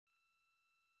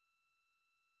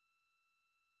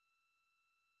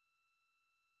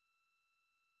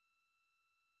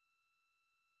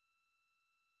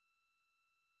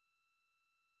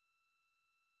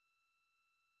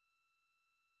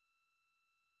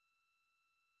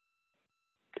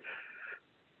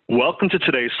Welcome to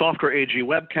today's Software AG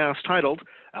webcast titled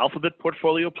Alphabet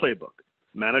Portfolio Playbook,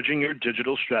 Managing Your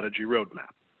Digital Strategy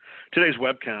Roadmap. Today's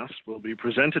webcast will be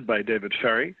presented by David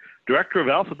Ferry, Director of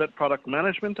Alphabet Product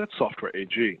Management at Software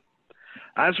AG.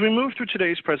 As we move through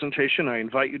today's presentation, I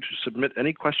invite you to submit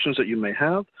any questions that you may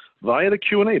have via the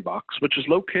Q&A box, which is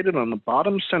located on the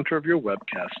bottom center of your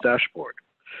webcast dashboard.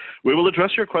 We will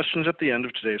address your questions at the end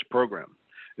of today's program.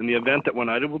 In the event that we're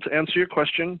not able to answer your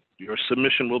question, your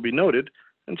submission will be noted,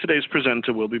 and today's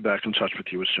presenter will be back in touch with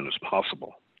you as soon as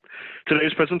possible.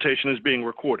 Today's presentation is being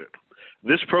recorded.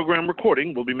 This program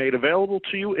recording will be made available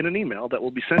to you in an email that will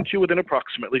be sent to you within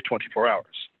approximately 24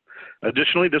 hours.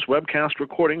 Additionally, this webcast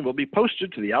recording will be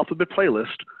posted to the Alphabet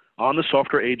playlist on the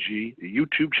Software AG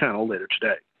YouTube channel later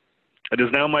today. It is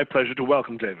now my pleasure to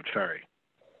welcome David Ferry.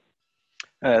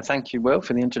 Thank you, Will,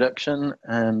 for the introduction,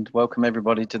 and welcome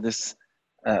everybody to this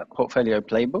portfolio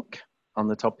playbook on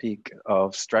the topic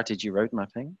of strategy road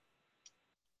mapping.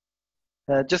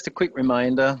 Just a quick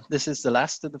reminder, this is the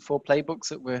last of the 4 playbooks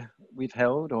that we've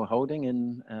held or holding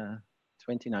in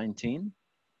 2019.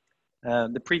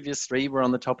 The previous 3 were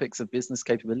on the topics of business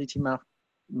capability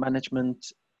management,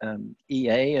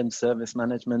 EA and service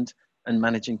management, and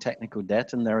managing technical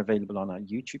debt, and they're available on our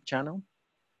YouTube channel.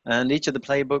 And each of the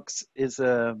playbooks is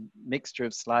a mixture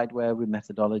of slideware with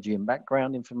methodology and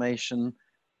background information,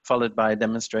 followed by a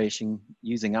demonstration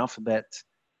using Alphabet,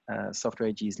 Software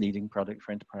AG's leading product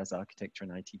for enterprise architecture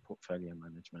and IT portfolio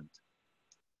management.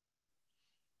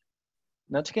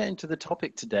 Now, to get into the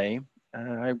topic today,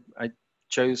 I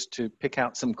chose to pick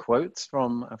out some quotes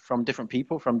from different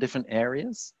people from different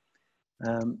areas.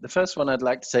 The first one I'd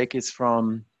like to take is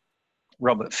from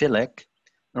Robert Filek.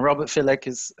 And Robert Filek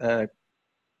is a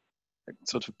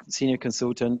sort of senior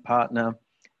consultant partner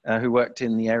who worked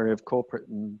in the area of corporate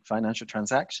and financial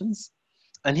transactions.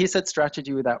 And he said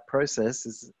strategy without process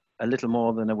is a little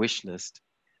more than a wish list.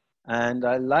 And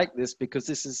I like this because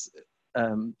this is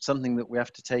something that we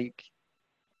have to take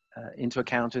into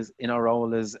account as in our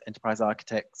role as enterprise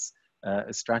architects,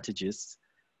 as strategists.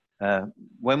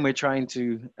 When we're trying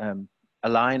to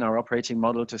align our operating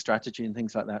model to strategy and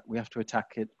things like that, we have to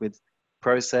attack it with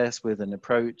process, with an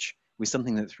approach, with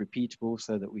something that's repeatable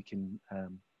so that we can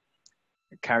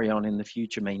carry on in the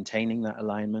future maintaining that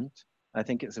alignment. I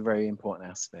think it's a very important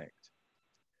aspect.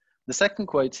 The second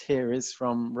quote here is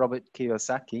from Robert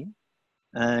Kiyosaki,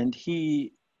 and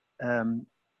he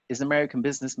is an American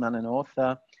businessman and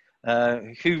author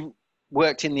who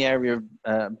worked in the area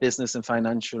of business and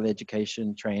financial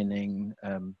education, training,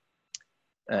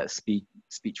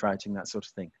 speech writing, that sort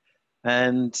of thing.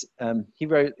 And he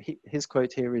wrote, his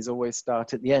quote here is always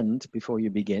start at the end before you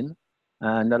begin.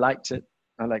 And I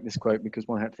like this quote because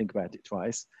one had to think about it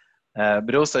twice,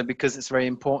 but also because it's very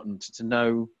important to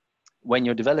know when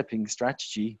you're developing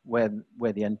strategy where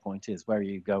the end point is, where are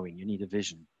you going? You need a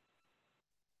vision.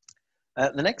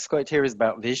 The next quote here is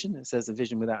about vision. It says, a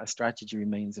vision without a strategy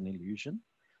remains an illusion.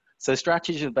 So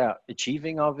strategy is about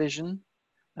achieving our vision.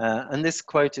 And this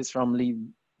quote is from Lee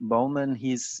Bowman.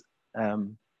 He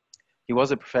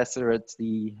was a professor at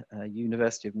the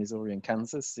University of Missouri in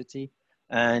Kansas City,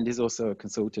 and is also a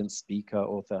consultant, speaker,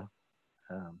 author,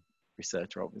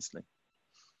 researcher, obviously.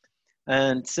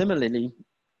 And similarly,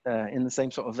 in the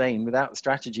same sort of vein, without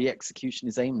strategy, execution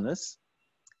is aimless.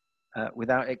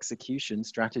 Without execution,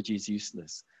 strategy is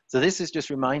useless. So this is just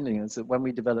reminding us that when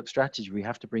we develop strategy, we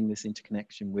have to bring this into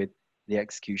connection with the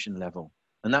execution level.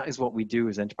 And that is what we do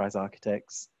as enterprise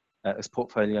architects, as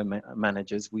portfolio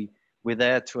managers. We're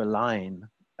there to align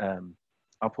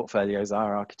our portfolios,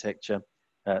 our architecture,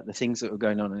 the things that are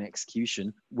going on in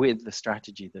execution with the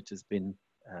strategy that has been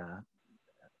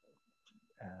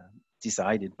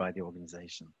decided by the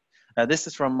organization. This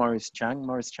is from Maurice Chang.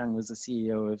 Maurice Chang was the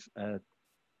CEO of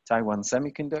Taiwan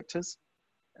Semiconductors,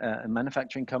 a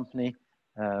manufacturing company,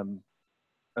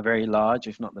 a very large,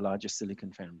 if not the largest,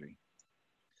 silicon foundry.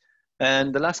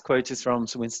 And the last quote is from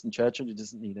Sir Winston Churchill. It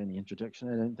doesn't need any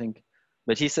introduction, I don't think.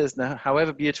 But he says, now,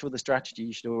 however beautiful the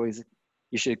strategy,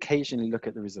 you should occasionally look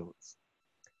at the results.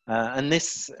 And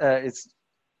this is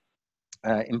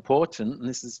important, and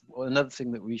this is another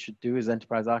thing that we should do as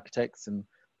enterprise architects and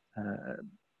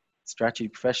strategy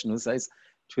professionals, is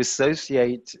to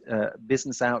associate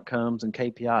business outcomes and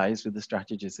KPIs with the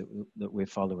strategies that we're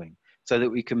following, so that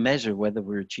we can measure whether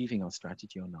we're achieving our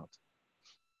strategy or not.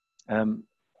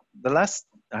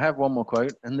 I have one more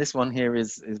quote, and this one here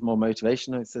is more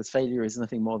motivational. It says, failure is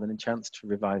nothing more than a chance to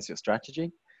revise your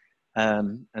strategy.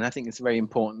 And I think it's very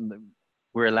important that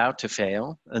we're allowed to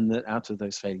fail, and that out of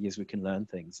those failures we can learn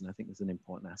things. And I think there's an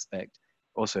important aspect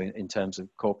also in terms of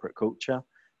corporate culture.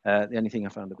 The only thing I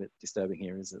found a bit disturbing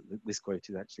here is that this quote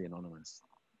is actually anonymous.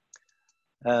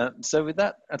 So with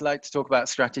that, I'd like to talk about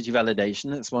strategy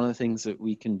validation. It's one of the things that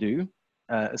we can do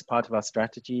as part of our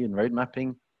strategy and road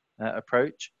mapping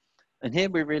approach. And here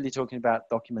we're really talking about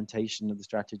documentation of the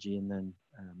strategy and then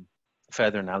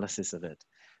further analysis of it.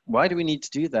 Why do we need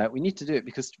to do that? We need to do it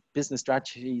because business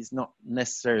strategy is not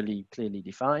necessarily clearly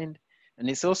defined. And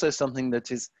it's also something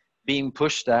that is being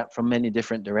pushed at from many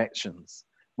different directions,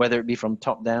 whether it be from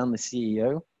top down, the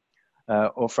CEO,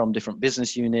 or from different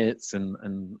business units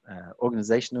and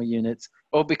organizational units,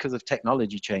 or because of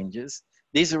technology changes.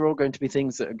 These are all going to be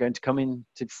things that are going to come in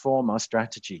to form our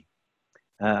strategy.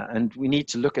 And we need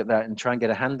to look at that and try and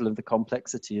get a handle of the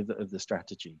complexity of the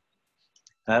strategy.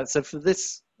 So for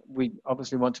this, we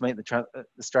obviously want to make the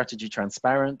strategy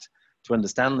transparent, to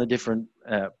understand the different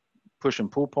push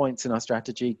and pull points in our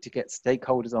strategy, to get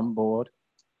stakeholders on board,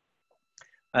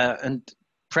 and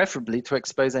preferably to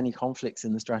expose any conflicts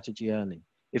in the strategy early.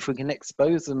 If we can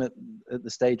expose them at the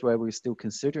stage where we're still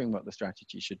considering what the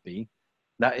strategy should be,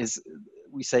 that is,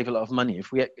 we save a lot of money.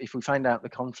 If we find out the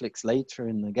conflicts later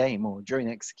in the game or during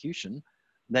execution,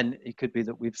 then it could be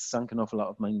that we've sunk an awful lot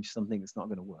of money into something that's not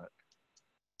going to work.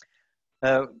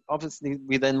 Obviously,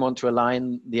 we then want to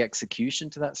align the execution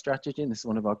to that strategy, and this is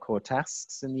one of our core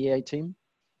tasks in the EA team.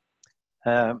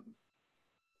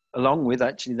 Along with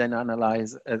actually then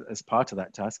analyze, as part of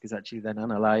that task, is actually then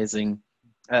analyzing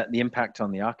the impact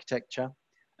on the architecture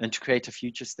and to create a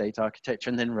future state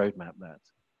architecture and then roadmap that,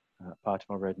 part of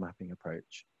our road mapping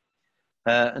approach.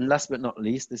 And last but not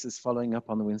least, this is following up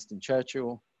on the Winston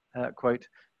Churchill quote,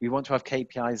 we want to have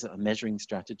KPIs that are measuring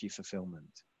strategy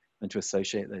fulfillment and to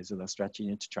associate those with our strategy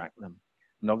and to track them.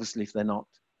 And obviously, if they're not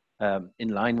in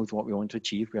line with what we want to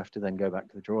achieve, we have to then go back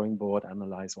to the drawing board,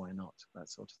 analyze why not, that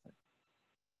sort of thing.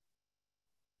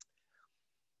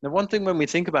 Now, one thing when we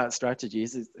think about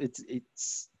strategies is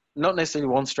it's not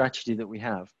necessarily one strategy that we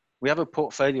have. We have a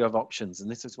portfolio of options,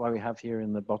 and this is why we have here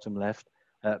in the bottom left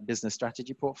business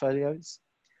strategy portfolios.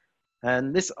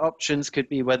 And this options could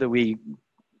be whether we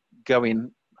go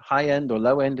in high end or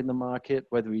low end in the market,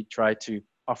 whether we try to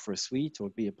offer a suite or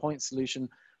be a point solution,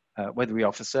 whether we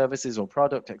offer services or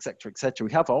product, et cetera, et cetera.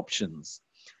 We have options.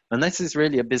 And this is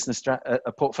really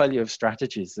a portfolio of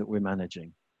strategies that we're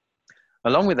managing.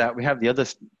 Along with that, we have the other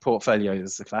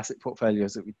portfolios, the classic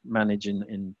portfolios that we manage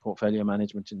in portfolio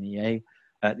management in EA,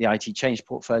 the IT change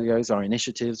portfolios, our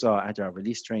initiatives, our agile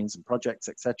release trains and projects,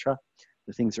 etc.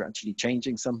 The things that are actually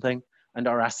changing something, and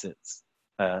our assets,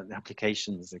 the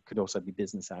applications. It could also be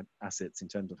business assets in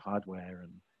terms of hardware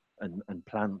and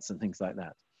plants and things like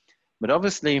that. But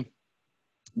obviously,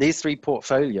 these three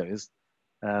portfolios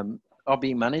are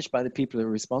being managed by the people who are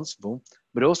responsible,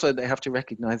 but also they have to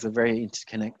recognize they're very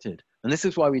interconnected. And this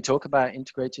is why we talk about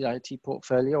integrated IT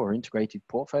portfolio or integrated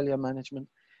portfolio management,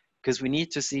 because we need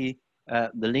to see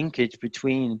the linkage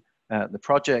between the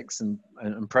projects and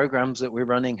programs that we're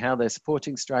running, how they're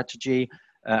supporting strategy,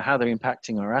 how they're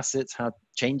impacting our assets, how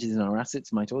changes in our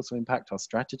assets might also impact our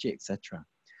strategy, etc.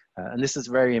 And this is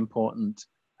a very important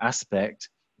aspect.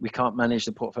 We can't manage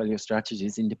the portfolio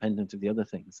strategies independent of the other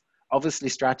things. Obviously,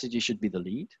 strategy should be the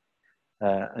lead,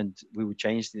 and we would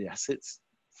change the assets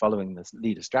following the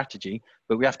leader strategy,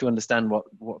 but we have to understand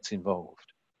what's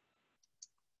involved.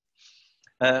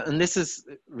 And this is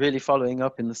really following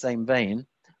up in the same vein,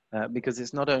 because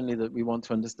it's not only that we want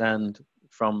to understand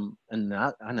from an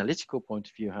analytical point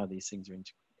of view how these things are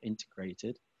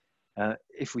integrated.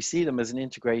 If we see them as an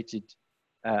integrated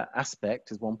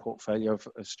aspect, as one portfolio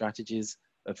of strategies,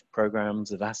 of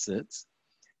programs, of assets,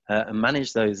 and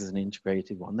manage those as an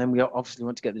integrated one, then we obviously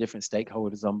want to get the different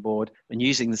stakeholders on board and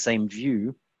using the same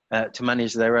view to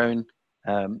manage their own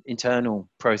internal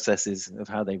processes of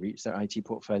how they reach their IT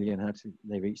portfolio and how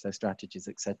they reach their strategies,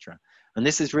 etc. And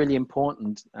this is really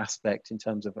important aspect in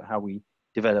terms of how we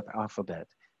develop Alphabet.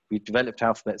 We've developed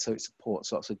Alphabet so it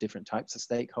supports lots of different types of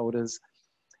stakeholders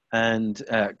and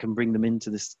can bring them into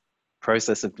this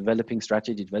process of developing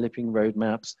strategy, developing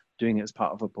roadmaps, doing it as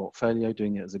part of a portfolio,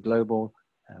 doing it as a global,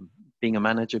 being a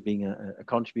manager, being a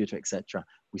contributor, etc.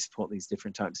 We support these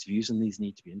different types of views and these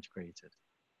need to be integrated.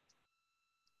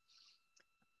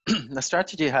 The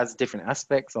strategy has different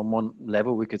aspects. On one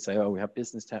level, we could say, oh, we have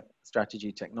business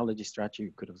strategy, technology strategy,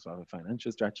 we could also have a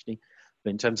financial strategy. But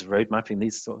in terms of road mapping,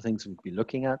 these sort of things we'd be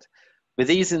looking at. But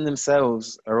these in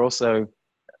themselves are also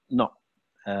not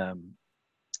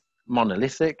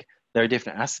monolithic. There are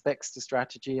different aspects to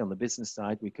strategy. On the business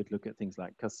side, we could look at things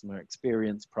like customer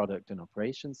experience, product, and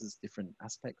operations as different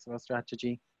aspects of our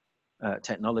strategy.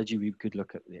 Technology, we could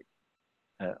look at the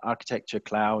architecture,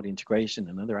 cloud, integration,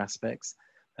 and other aspects.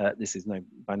 This is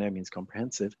by no means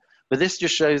comprehensive, but this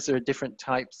just shows there are different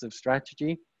types of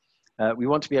strategy. We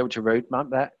want to be able to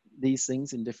roadmap that these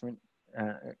things in different,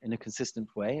 in a consistent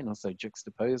way, and also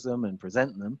juxtapose them and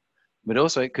present them. But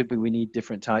also it could be we need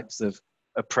different types of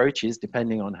approaches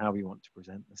depending on how we want to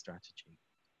present the strategy.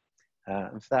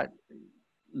 And for that,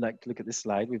 like look at this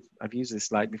slide. I've used this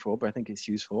slide before, but I think it's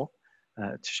useful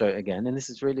to show it again. And this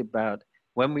is really about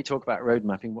when we talk about road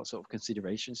mapping, what sort of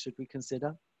considerations should we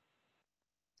consider?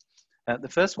 The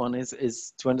first one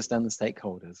is to understand the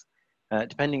stakeholders.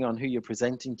 Depending on who you're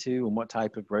presenting to and what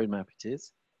type of roadmap it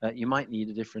is, you might need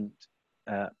a different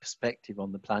perspective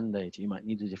on the plan data. You might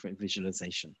need a different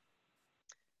visualization.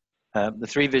 The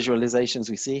three visualizations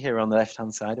we see here on the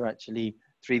left-hand side are actually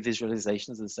three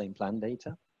visualizations of the same plan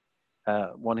data.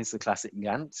 One is the classic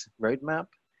Gantt roadmap.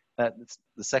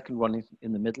 The second one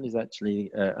in the middle is actually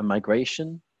a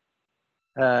migration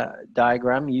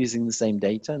diagram using the same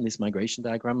data, and this migration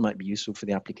diagram might be useful for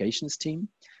the applications team.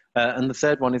 And the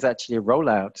third one is actually a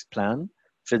rollout plan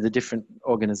for the different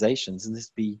organizations, and this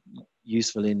would be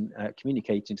useful in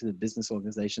communicating to the business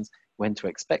organizations when to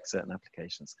expect certain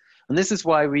applications. And this is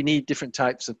why we need different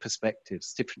types of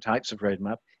perspectives, different types of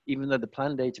roadmap, even though the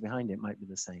plan data behind it might be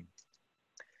the same.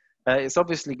 It's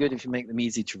obviously good if you make them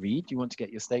easy to read. You want to get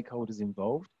your stakeholders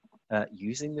involved,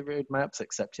 using the roadmaps,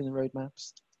 accepting the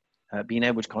roadmaps, being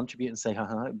able to contribute and say,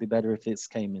 haha, it'd be better if this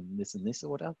came in this and this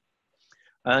order.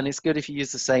 And it's good if you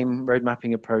use the same road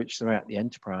mapping approach throughout the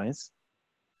enterprise,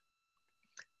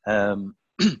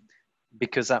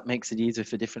 because that makes it easier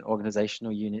for different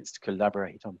organizational units to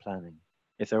collaborate on planning.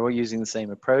 If they're all using the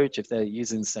same approach, if they're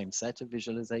using the same set of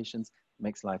visualizations, it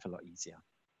makes life a lot easier.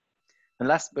 And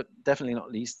last but definitely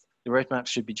not least, the roadmaps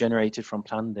should be generated from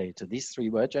plan data. These three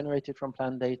were generated from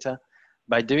plan data.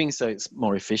 By doing so, it's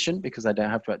more efficient because I don't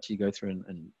have to actually go through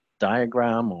and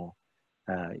diagram or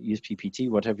use PPT,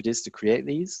 whatever it is, to create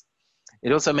these.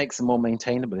 It also makes them more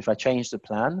maintainable. If I change the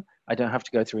plan, I don't have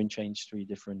to go through and change three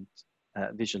different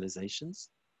visualizations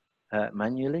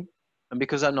manually. And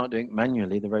because I'm not doing it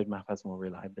manually, the roadmap has more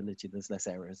reliability. There's less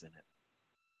errors in it.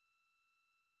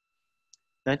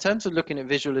 Now, in terms of looking at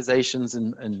visualizations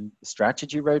and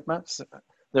strategy roadmaps,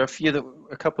 there are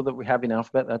a couple that we have in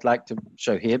Alphabet that I'd like to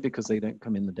show here because they don't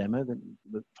come in the demo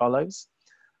that follows.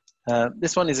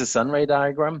 This one is a sunray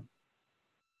diagram.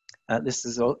 This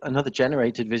is another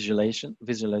generated visualization.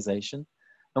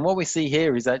 And what we see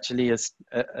here is actually a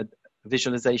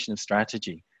visualization of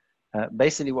strategy.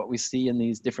 Basically what we see in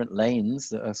these different lanes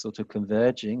that are sort of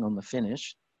converging on the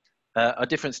finish are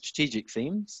different strategic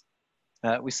themes.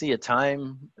 We see a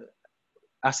time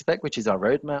aspect, which is our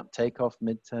roadmap, takeoff,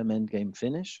 midterm, endgame,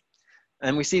 finish.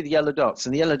 And we see the yellow dots,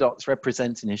 and the yellow dots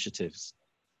represent initiatives.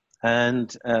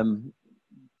 And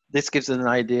this gives us an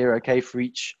idea, okay, for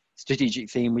each strategic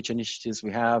theme, which initiatives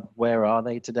we have, where are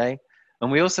they today?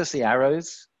 And we also see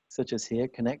arrows, such as here,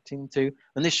 connecting to,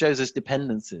 and this shows us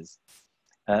dependencies,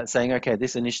 saying, okay,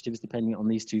 this initiative is depending on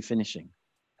these two finishing.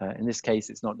 In this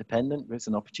case, it's not dependent, but it's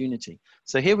an opportunity.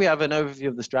 So here we have an overview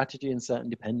of the strategy and certain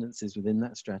dependencies within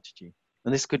that strategy.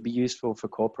 And this could be useful for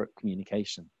corporate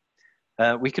communication.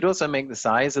 We could also make the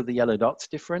size of the yellow dots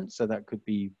different. So that could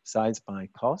be sized by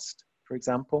cost, for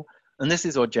example. And this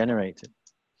is all generated.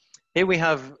 Here we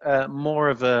have more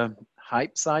of a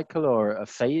hype cycle or a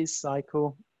phase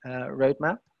cycle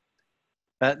roadmap.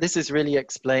 This is really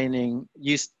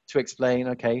used to explain,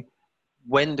 okay,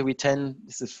 when do we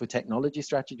this is for technology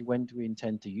strategy, when do we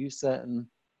intend to use certain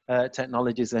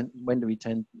technologies and when do we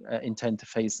intend to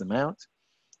phase them out?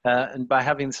 And by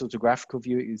having this sort of graphical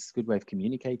view, it's a good way of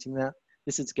communicating that.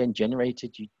 This is again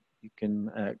generated. You can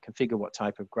configure what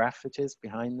type of graph it is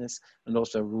behind this and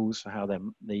also rules for how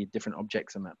the different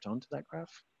objects are mapped onto that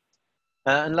graph.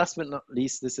 And last but not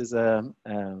least, this is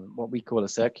what we call a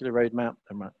circular roadmap.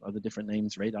 There are other different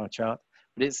names, radar chart.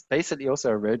 But it's basically also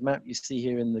a roadmap. You see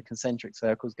here in the concentric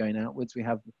circles going outwards, we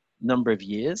have a number of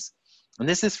years. And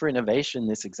this is for innovation,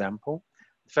 this example.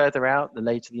 Further out, the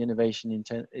later the innovation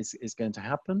is going to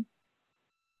happen.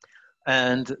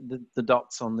 And the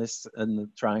dots on this and the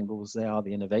triangles, they are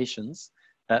the innovations.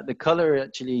 The color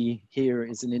actually here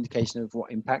is an indication of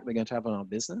what impact they're going to have on our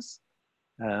business.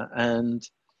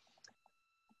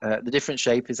 The different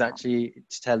shape is actually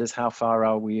to tell us how far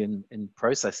are we in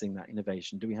processing that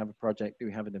innovation. Do we have a project? Do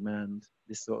we have a demand?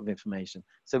 This sort of information.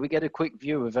 So we get a quick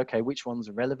view of, okay, which ones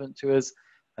are relevant to us,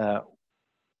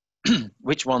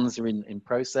 which ones are in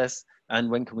process,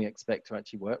 and when can we expect to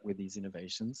actually work with these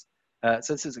innovations.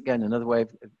 So this is, again, another way of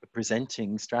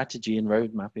presenting strategy and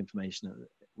roadmap information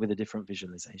with a different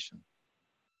visualization.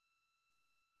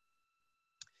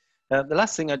 The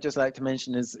last thing I'd just like to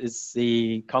mention is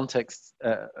the context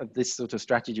of this sort of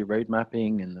strategy road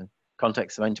mapping in the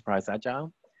context of Enterprise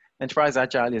Agile. Enterprise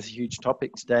Agile is a huge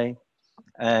topic today.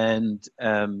 And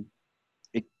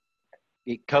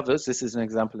it covers, this is an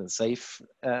example of the SAFE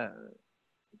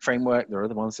framework. There are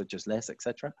other ones such as LESS,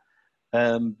 etc.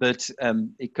 But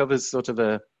it covers sort of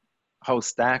a whole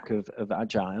stack of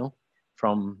Agile,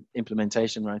 from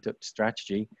implementation right up to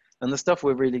strategy. And the stuff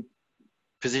we're really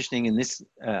positioning in this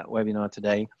webinar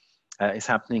today is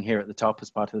happening here at the top as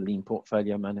part of the lean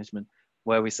portfolio management,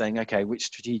 where we're saying, okay, which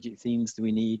strategic themes do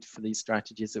we need for these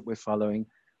strategies that we're following?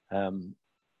 How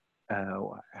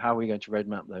are we going to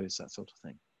roadmap those, that sort of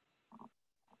thing.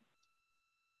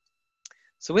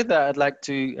 So with that, I'd like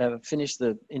to finish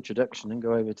the introduction and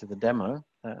go over to the demo.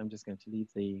 I'm just going to leave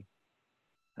the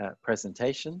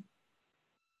presentation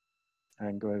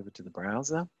and go over to the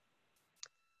browser.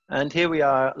 And here we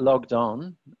are logged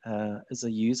on as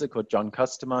a user called John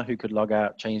Customer, who could log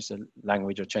out, change the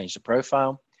language, or change the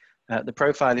profile. The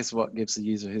profile is what gives the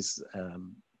user his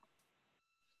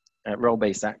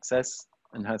role-based access,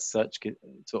 and as such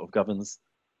sort of governs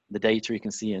the data he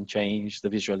can see and change, the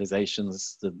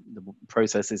visualizations, the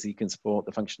processes he can support,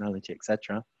 the functionality,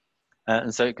 etc.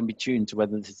 And so it can be tuned to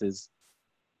whether this is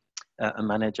a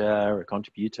manager or a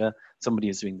contributor, somebody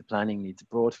who's doing the planning, needs a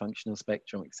broad functional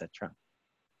spectrum, etc.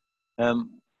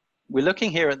 We're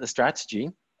looking here at the strategy,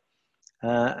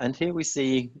 and here we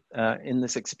see in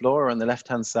this Explorer on the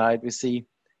left-hand side, we see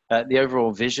the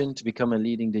overall vision to become a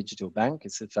leading digital bank.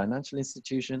 It's a financial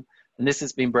institution, and this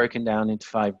has been broken down into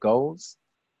 5 goals.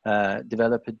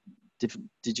 Develop a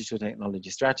digital technology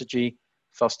strategy,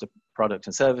 foster product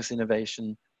and service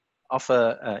innovation,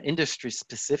 offer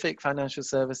industry-specific financial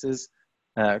services,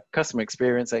 customer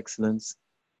experience excellence,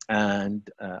 and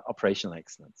operational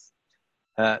excellence.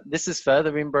 This has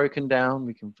further been broken down.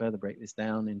 We can further break this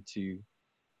down into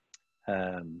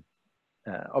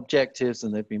objectives,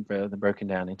 and they've been further broken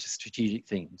down into strategic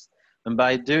themes. And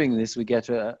by doing this, we get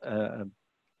a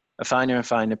finer and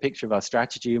finer picture of our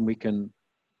strategy, and we can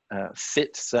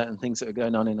fit certain things that are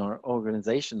going on in our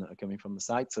organization that are coming from the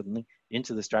side suddenly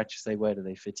into the strategy, say where do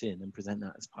they fit in, and present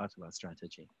that as part of our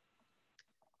strategy.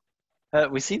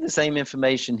 We see the same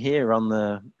information here on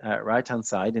the right-hand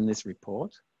side in this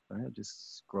report. I'll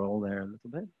just scroll there a little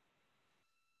bit.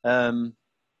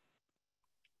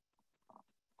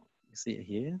 You see it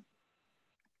here.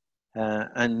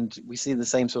 And we see the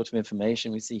same sort of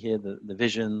information. We see here the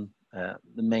vision,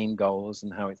 the main goals,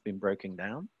 and how it's been broken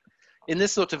down. In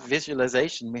this sort of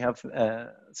visualization, we have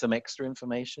some extra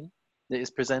information that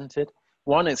is presented.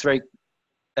 One, it's very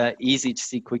easy to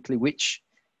see quickly which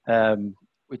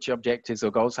objectives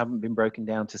or goals haven't been broken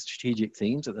down to strategic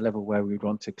themes at the level where we would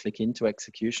want to click into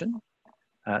execution.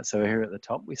 So here at the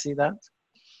top, we see that.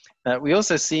 We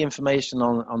also see information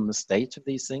on the state of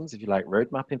these things, if you like,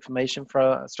 roadmap information for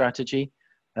our strategy.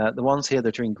 The ones here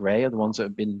that are in gray are the ones that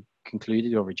have been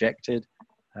concluded or rejected.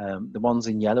 The ones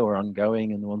in yellow are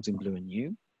ongoing, and the ones in blue are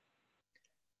new.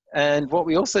 And what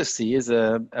we also see is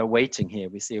a weighting here.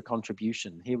 We see a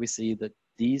contribution. Here we see that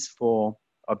these 4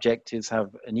 objectives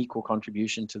have an equal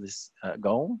contribution to this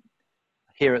goal.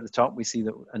 Here at the top, we see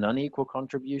that an unequal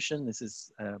contribution. This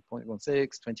is 0.16,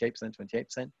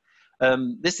 28%,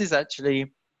 28%. This is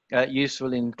actually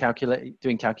useful in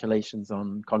doing calculations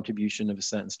on contribution of a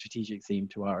certain strategic theme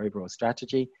to our overall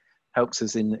strategy. Helps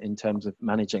us in terms of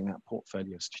managing that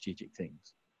portfolio of strategic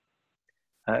themes.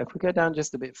 If we go down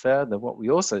just a bit further, what we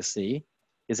also see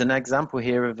is an example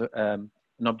here of an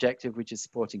objective which is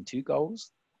supporting 2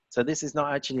 goals. So this is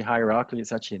not actually hierarchical,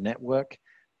 it's actually a network.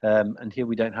 And here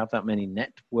we don't have that many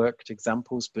networked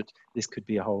examples, but this could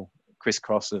be a whole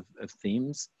crisscross of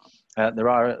themes. There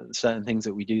are certain things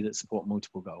that we do that support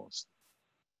multiple goals.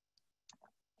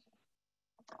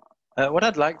 What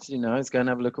I'd like to do now is go and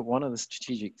have a look at one of the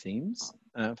strategic themes.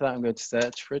 For that, I'm going to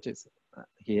search for it. It's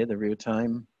here, the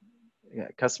real-time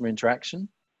customer interaction.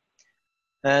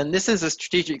 And this is a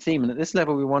strategic theme. And at this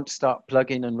level, we want to start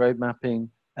plugging and road mapping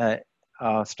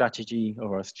our strategy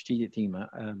or our strategic theme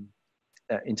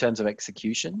in terms of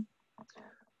execution.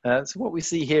 So what we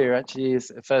see here actually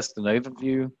is first an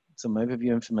overview, some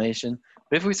overview information.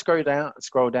 But if we scroll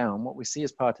down, what we see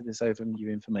as part of this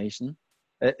overview information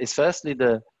is firstly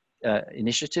the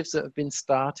initiatives that have been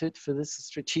started for this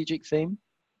strategic theme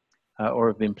or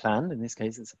have been planned. In this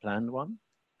case, it's a planned one.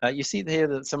 You see here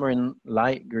that some are in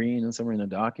light green and some are in a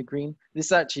darker green. This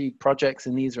is actually projects,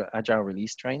 and these are agile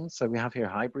release trains. So we have here a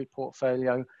hybrid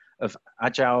portfolio of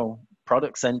agile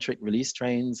product-centric release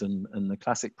trains and the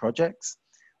classic projects.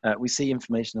 We see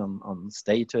information on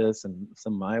status and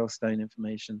some milestone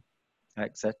information,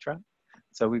 etc.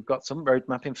 So we've got some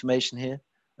roadmap information here.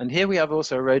 And here we have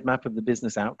also a roadmap of the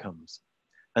business outcomes.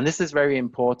 And this is very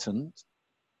important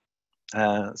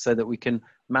so that we can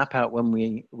map out when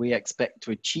we expect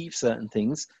to achieve certain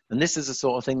things. And this is the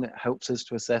sort of thing that helps us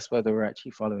to assess whether we're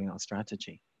actually following our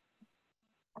strategy.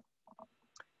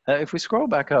 If we scroll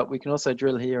back up, we can also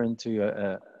drill here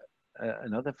into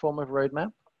another form of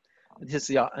roadmap. This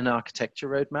is an architecture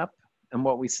roadmap. And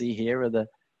what we see here are the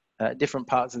different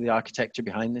parts of the architecture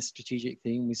behind this strategic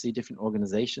theme. We see different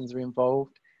organizations are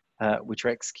involved, which are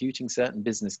executing certain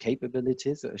business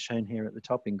capabilities that are shown here at the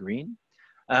top in green.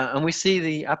 And we see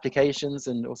the applications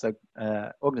and also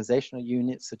organizational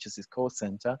units, such as this core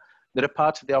center, that are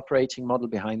part of the operating model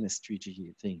behind this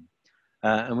strategic theme.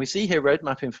 And we see here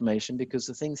roadmap information because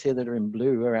the things here that are in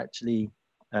blue are actually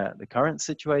the current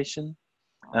situation,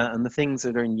 and the things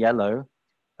that are in yellow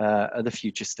are the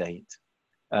future state.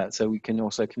 So we can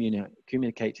also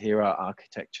communicate here our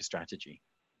architecture strategy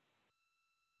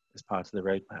as part of the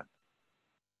roadmap.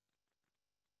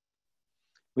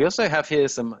 We also have here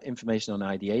some information on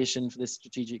ideation for this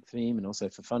strategic theme and also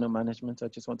for funnel management. I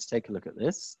just want to take a look at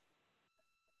this.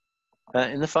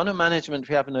 In the funnel management,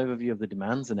 we have an overview of the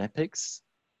demands and epics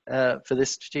for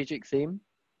this strategic theme.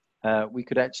 We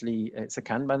could actually, it's a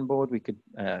Kanban board. We could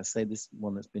say this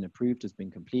one that's been approved has been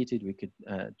completed. We could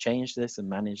change this and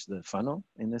manage the funnel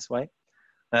in this way.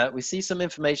 We see some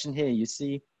information here. You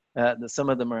see that some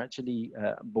of them are actually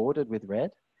bordered with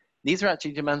red. These are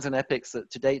actually demands and epics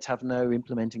that to date have no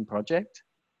implementing project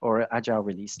or agile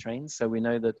release trains. So we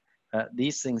know that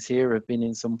these things here have been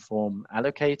in some form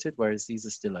allocated, whereas these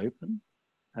are still open.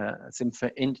 It's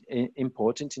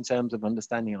important in terms of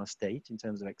understanding our state, in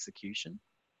terms of execution.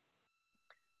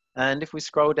 And if we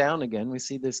scroll down again, we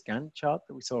see this Gantt chart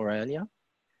that we saw earlier.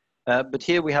 But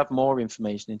here we have more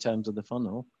information in terms of the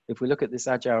funnel. If we look at this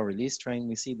agile release train,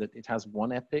 we see that it has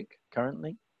one epic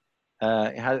currently.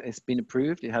 It's been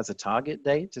approved. It has a target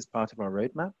date as part of our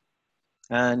roadmap.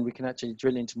 And we can actually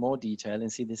drill into more detail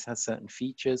and see this has certain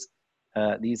features.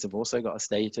 These have also got a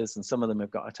status, and some of them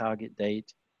have got a target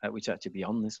date, which are actually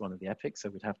beyond this one of the epics. So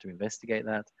we'd have to investigate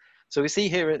that. So we see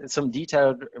here some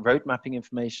detailed road mapping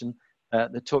information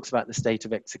that talks about the state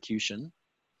of execution.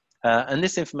 And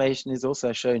this information is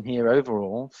also shown here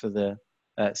overall for the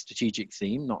strategic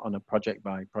theme, not on a project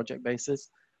by project basis,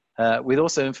 with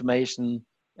also information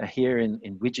here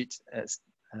in widget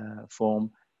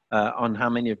form on how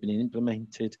many have been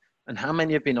implemented and how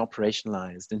many have been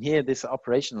operationalized. And here this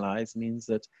operationalized means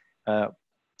that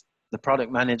the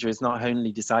product manager has not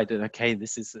only decided, okay,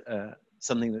 this is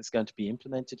something that's going to be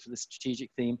implemented for the strategic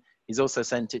theme, he's also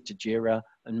sent it to Jira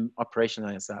and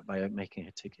operationalized that by making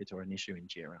a ticket or an issue in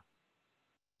Jira.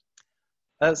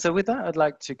 So with that, I'd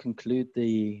like to conclude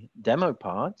the demo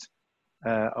part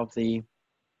of the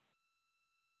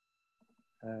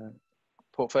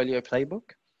portfolio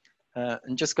playbook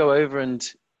and just go over and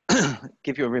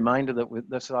give you a reminder that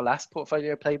this is our last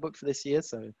portfolio playbook for this year.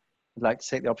 So I'd like to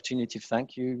take the opportunity to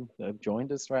thank you that have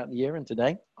joined us throughout the year and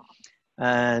today,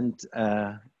 and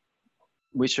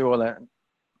wish you all a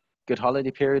good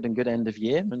holiday period and good end of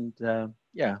year. And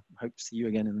yeah, hope to see you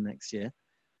again in the next year.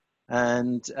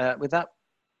 And with that,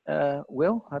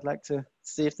 Will, I'd like to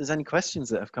see if there's any questions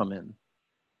that have come in.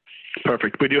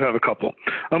 Perfect. We do have a couple.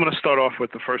 I'm going to start off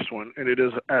with the first one, and it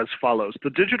is as follows. The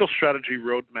digital strategy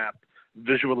roadmap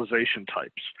visualization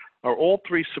types, are all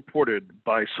three supported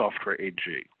by Software AG?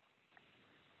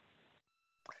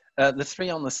 The three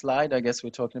on the slide, I guess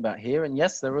we're talking about here. And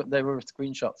yes, there were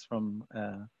screenshots from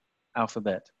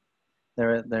Alphabet.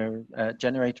 They're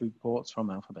generated reports from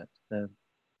Alphabet.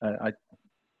 I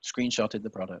screenshotted the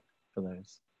product for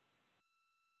those.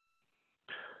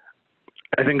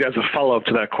 I think as a follow-up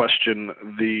to that question,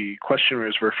 the questioner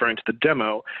is referring to the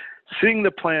demo. Seeing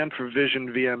the plan for Vision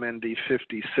VMND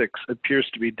 56 appears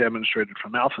to be demonstrated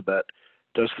from Alphabet.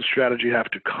 Does the strategy have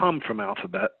to come from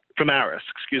ARIS,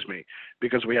 excuse me,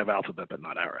 because we have Alphabet but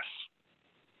not ARIS?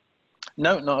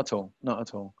 No, not at all, not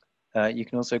at all. You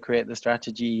can also create the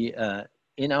strategy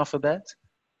in Alphabet.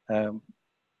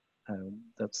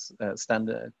 That's a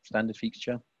standard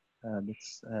feature.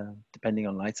 It's depending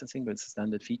on licensing, but it's a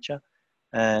standard feature.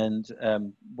 And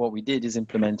what we did is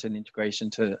implement an integration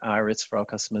to ARIS for our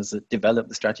customers that develop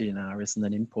the strategy in ARIS and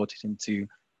then import it into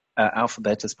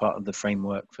Alphabet as part of the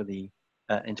framework for the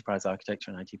enterprise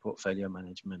architecture and IT portfolio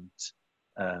management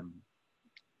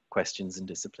questions and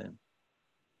discipline.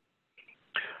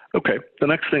 Okay, the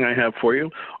next thing I have for you,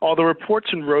 are the reports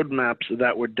and roadmaps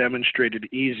that were demonstrated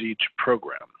easy to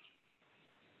program?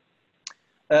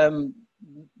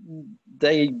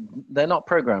 They're not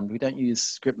programmed. We don't use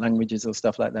script languages or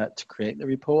stuff like that to create the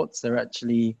reports. They're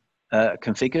actually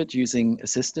configured using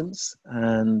assistance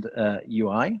and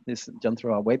UI. This is done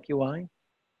through our web UI.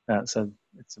 So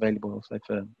it's available also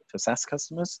for SaaS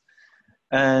customers.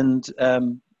 And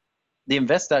the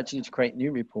invest actually to create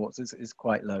new reports is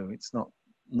quite low. It's not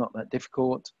that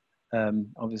difficult.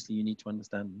 Obviously, you need to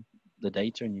understand the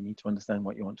data and you need to understand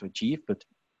what you want to achieve. But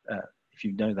if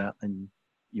you know that, then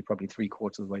you're probably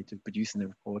 3/4 of the way to producing the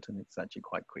report, and it's actually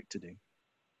quite quick to do.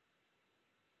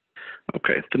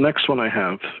 Okay, the next one I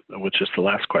have, which is the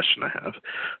last question I have,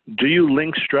 do you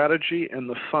link strategy and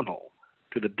the funnel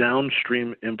to the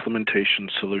downstream implementation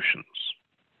solutions?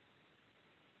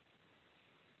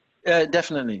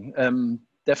 Definitely.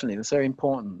 Definitely. That's very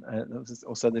important. There was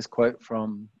also this quote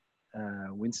from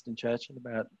Winston Churchill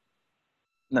about,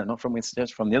 no, not from Winston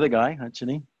Churchill, from the other guy,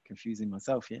 actually, confusing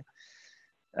myself here,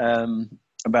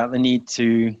 about the need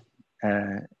to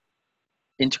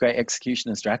integrate execution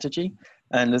and strategy.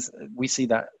 And we see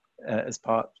that as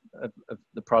part of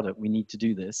the product, we need to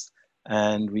do this.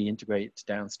 And we integrate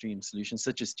downstream solutions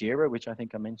such as Jira, which I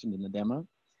think I mentioned in the demo,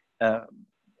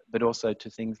 but also to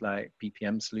things like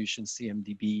PPM solutions,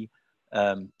 CMDB,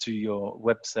 to your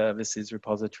web services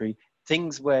repository,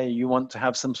 things where you want to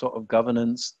have some sort of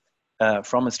governance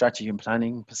from a strategy and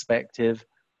planning perspective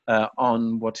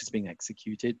on what is being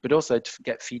executed, but also to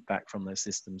get feedback from those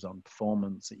systems on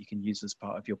performance that you can use as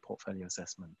part of your portfolio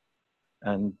assessment.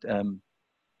 And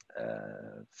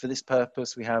for this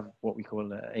purpose, we have what we call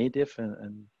ADIF,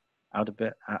 and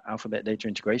Alphabet Data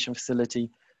Integration Facility.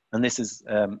 And this is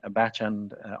a batch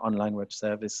and online web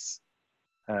service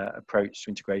approach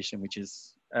to integration, which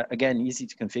is, again, easy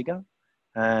to configure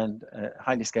and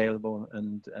highly scalable.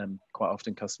 And quite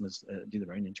often customers do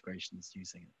their own integrations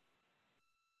using it.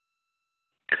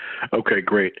 Okay,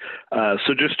 great.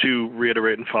 So just to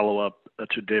reiterate and follow up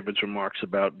to David's remarks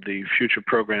about the future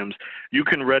programs, you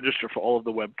can register for all of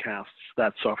the webcasts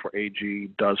that Software AG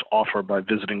does offer by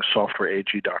visiting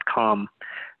softwareag.com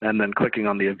and then clicking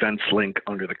on the events link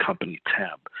under the company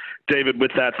tab. David,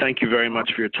 with that, thank you very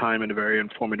much for your time and a very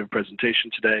informative presentation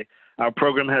today. Our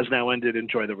program has now ended.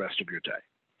 Enjoy the rest of your day.